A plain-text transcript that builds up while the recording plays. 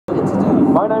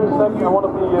name is Nick. I'm one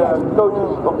of the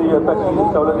coaches of the Apache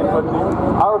Solar Infantry.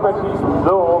 Our Apache,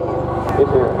 the Hawk, is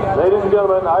here. Ladies and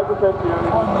gentlemen, I present you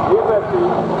the Apache,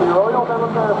 the Royal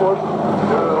Netherlands Air Force,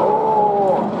 the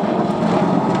Hawk.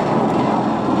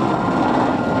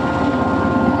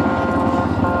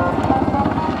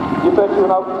 The Apache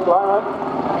will now climb up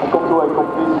and come to a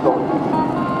complete stop.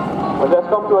 When that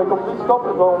comes to a complete stop,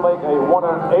 it will make a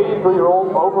 180-degree roll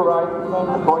override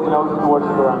and point the nose towards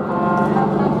the ground.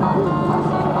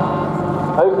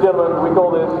 Ladies and gentlemen, we call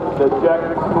this the jack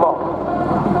flop.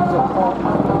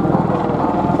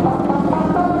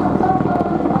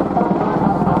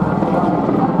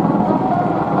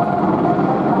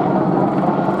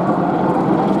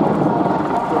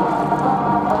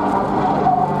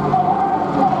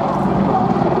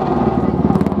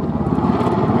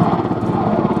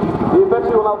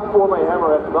 Perform a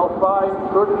hammer at belt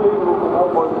 5, vertically move from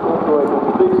almost into a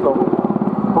complete stop,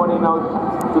 pointing nose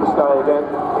to the sky again.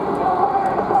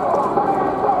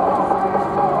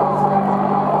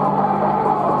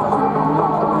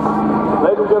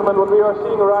 Ladies and gentlemen, what we are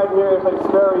seeing right here is a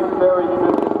very, very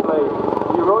good display.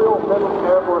 The Royal Netherlands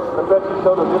Air Force Apache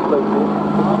Solar Display Team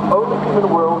is the only team in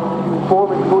the world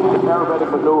performing fully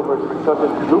aerobatic maneuvers such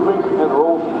as loopings and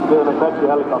rolls in an Apache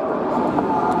helicopter.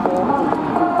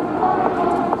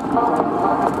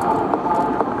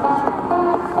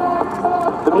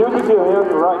 The music you're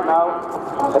hearing right now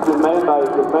has been made by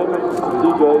the famous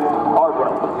DJ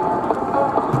RIAT.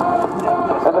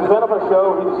 As a fan of our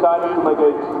show, he decided to make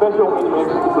a special mini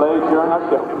mix to play during our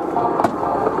show.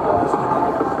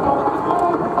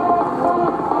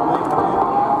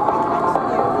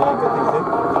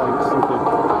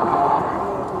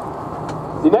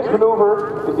 The next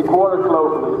maneuver is the quarter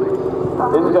clove loop.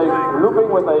 This is a looping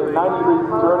with a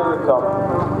 90-degree turn in the top.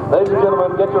 Ladies and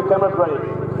gentlemen, get your cameras ready.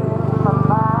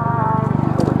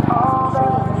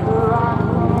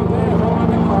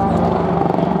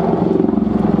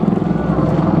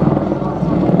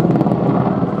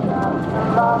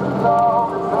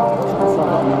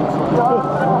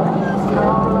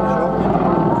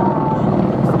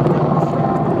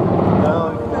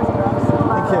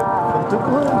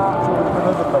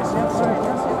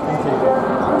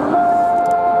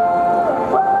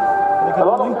 A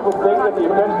lot of people think that the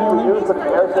Apache we use for the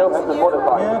air show has been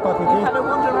modified.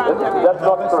 That's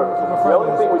not true. The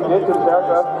only thing we did to this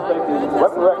aircraft is take the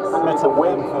weapon rack underneath the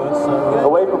wing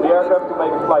away from the aircraft to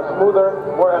make it fly smoother,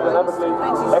 more aerodynamically,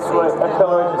 accelerate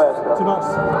faster. Too much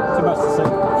to say.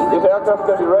 This aircraft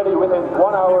can be ready within 1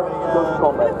 hour to go to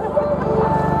combat.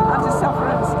 I'm just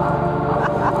suffering.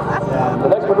 The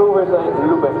next maneuver is a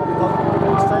looping.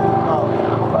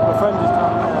 My friend just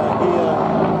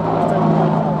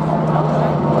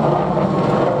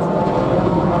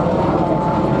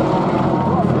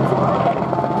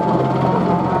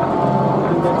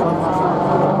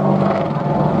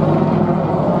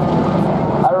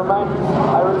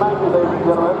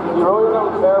the Royal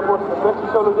Netherlands Air Force Apache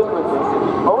Solar Display Team is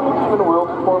the only team in the world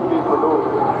performing these maneuvers.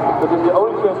 But it's the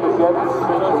only chance we get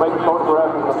to make a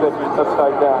photograph of Apache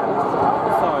upside down.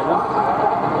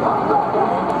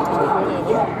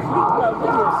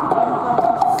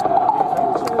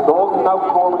 The Hawk is now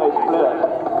performing a split act.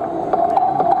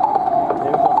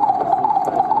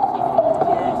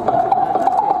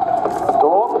 The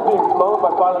Hawk is being flown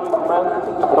by pilot in command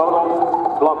Ronald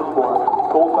Blankenspoor,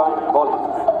 full-time volley.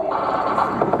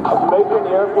 As a major in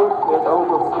the Air Force, there's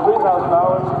over 3,000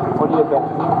 hours for the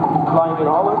Apache, flying in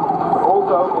Holland, but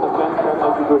also in Afghanistan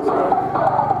and Djibouti.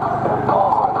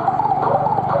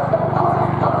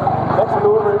 Next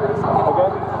maneuver is,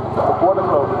 again, the quarter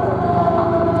clove.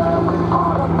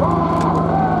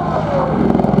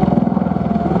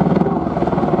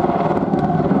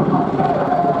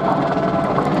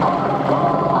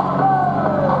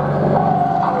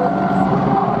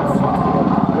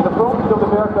 In the front seat of the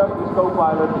aircraft is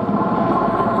co-pilot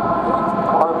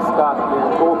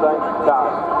full-time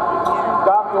Kaas.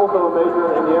 Kaas is also a major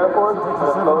in the Air Force and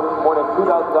has flown more than 2,000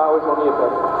 hours on the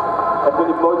Apache. Has been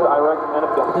deployed to Iraq and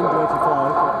Afghanistan.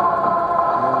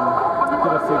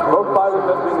 Both pilots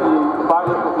have been the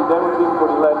pilots of the demo team for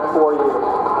the last 4 years.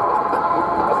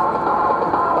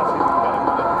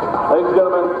 Ladies and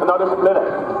gentlemen, another split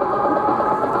act.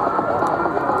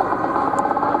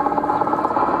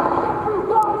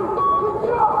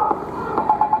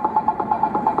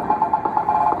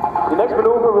 The next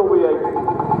maneuver will be a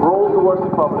roll towards the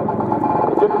public.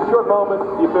 In just a short moment,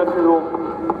 the Apache will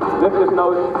lift his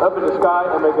nose up in the sky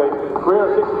and make a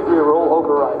 360-degree roll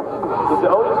override. It's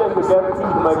the only chance we get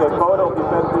to make a photo of the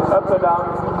Apache upside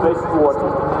down, facing towards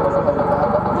us.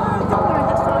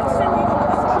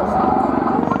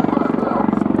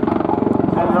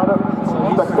 And another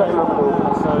spectacular maneuver.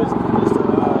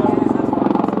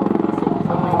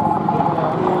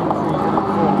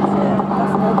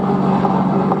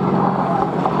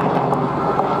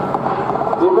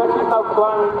 The Apache is now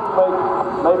climbing to make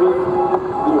maybe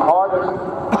the hardest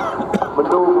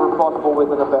maneuver possible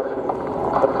with an Apache.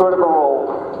 A vertical roll.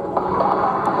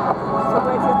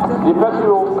 The Apache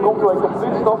will come to a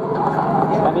complete stop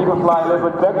and even fly a little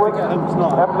bit backwards.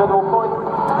 After that will point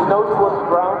the nose towards the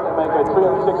ground and make a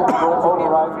 360 roll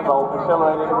override while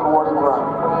accelerating towards the ground.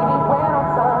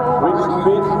 Reaching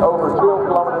speeds over 300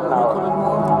 kilometers an hour.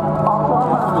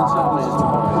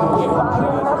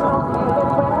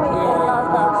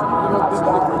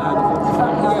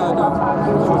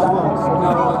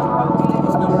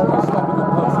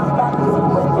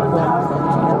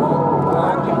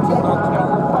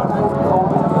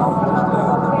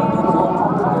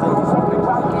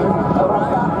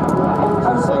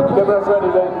 Cameras ready,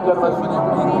 ladies and gentlemen.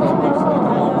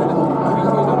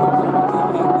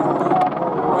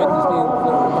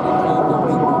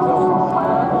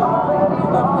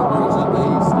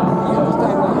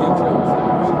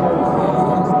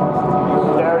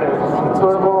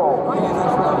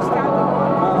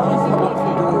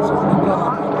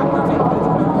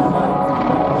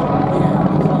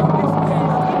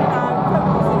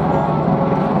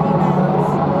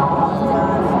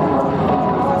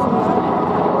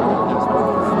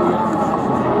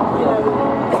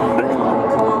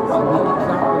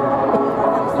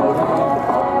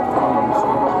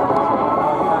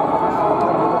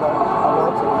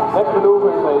 Next maneuver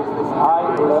is a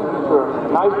high left turn.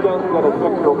 Nice chance to get a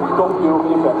picture of the top view of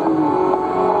the Apache.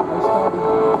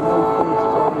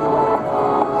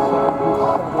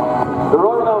 The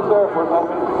Royal Air Force has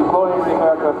been deploying the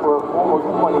aircraft for almost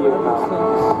 20 years now.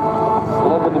 They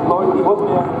have been deployed to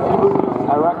Bosnia,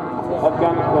 Djibouti, Iraq,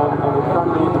 Afghanistan, and is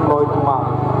currently deployed to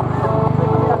Mali.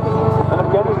 In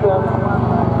Afghanistan,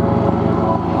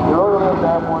 the Royal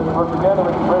Air Force works together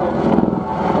with the British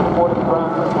and supported the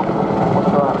ground on the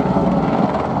ground.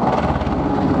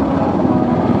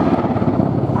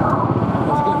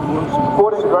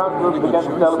 Supporting ground troops against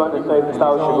the Taliban and saved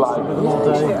thousands of lives.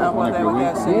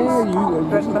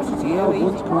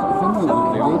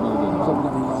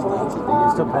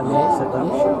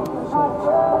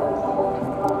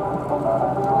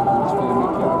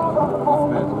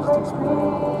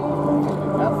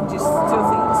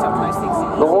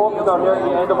 The Hawk is now nearing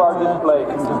the end of our display.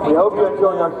 We hope you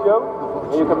enjoy our show,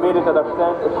 and you can meet us at our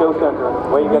stand at Show Center,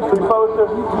 where you get free posters,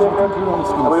 stickers,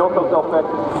 and we also sell patches,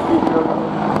 t-shirts,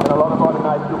 and a lot of other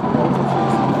nice souvenirs.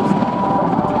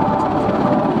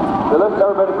 The last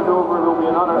aerobatic maneuver will be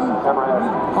another RIAT.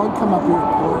 I've come up here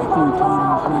quite a few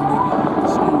times when they get to the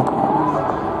ski.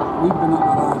 We've been up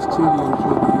the last 2 years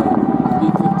with the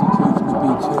B-52s and the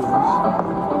B-2s.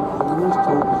 But there is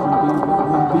talk of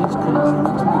one B's coming in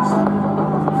next week.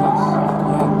 Yes,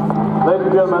 yeah. Ladies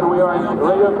and gentlemen, we are in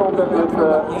radio contact with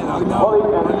Holly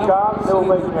and Kaas. They will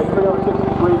make a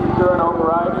 360-degree turn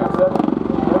override.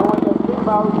 Everyone gets big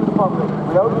bows to the public.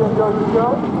 We hope you enjoyed the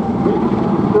show. We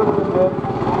certainly did.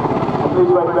 And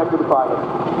please wait back to the pilot.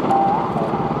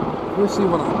 We'll see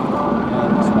what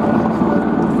happens.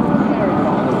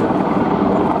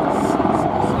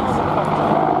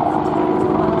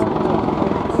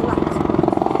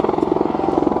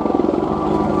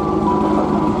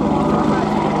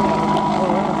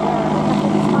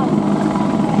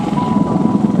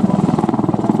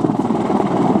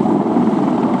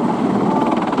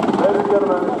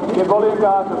 Give Holly and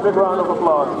Kaas a big round of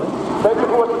applause. Thank you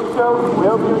for watching the show. We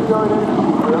hope you enjoyed it.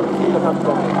 We hope to see you next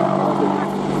time.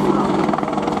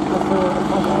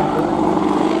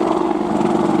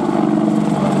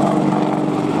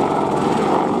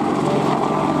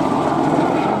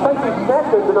 Thank you, Seth.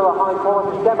 There's another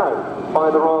high-quality demo by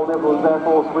the Royal Netherlands Air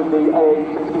Force with the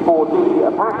AH-64D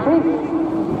Apache.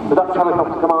 The Dutch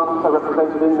Helicopter Command also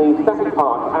represented in the static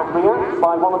park at RIAT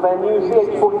by one of their new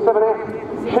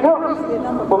CH-47F Chinooks.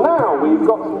 Well, now we've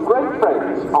got some great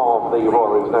friends of the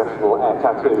Royal International Air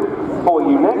Tattoo for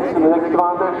you next, in the next of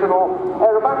our national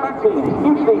aerobatic teams.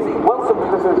 Hugely welcome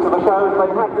visitors to the show, as they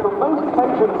have been on most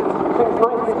occasions since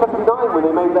 1979 when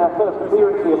they made their first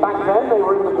appearance here. Back then, they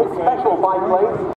were in the big special biplane.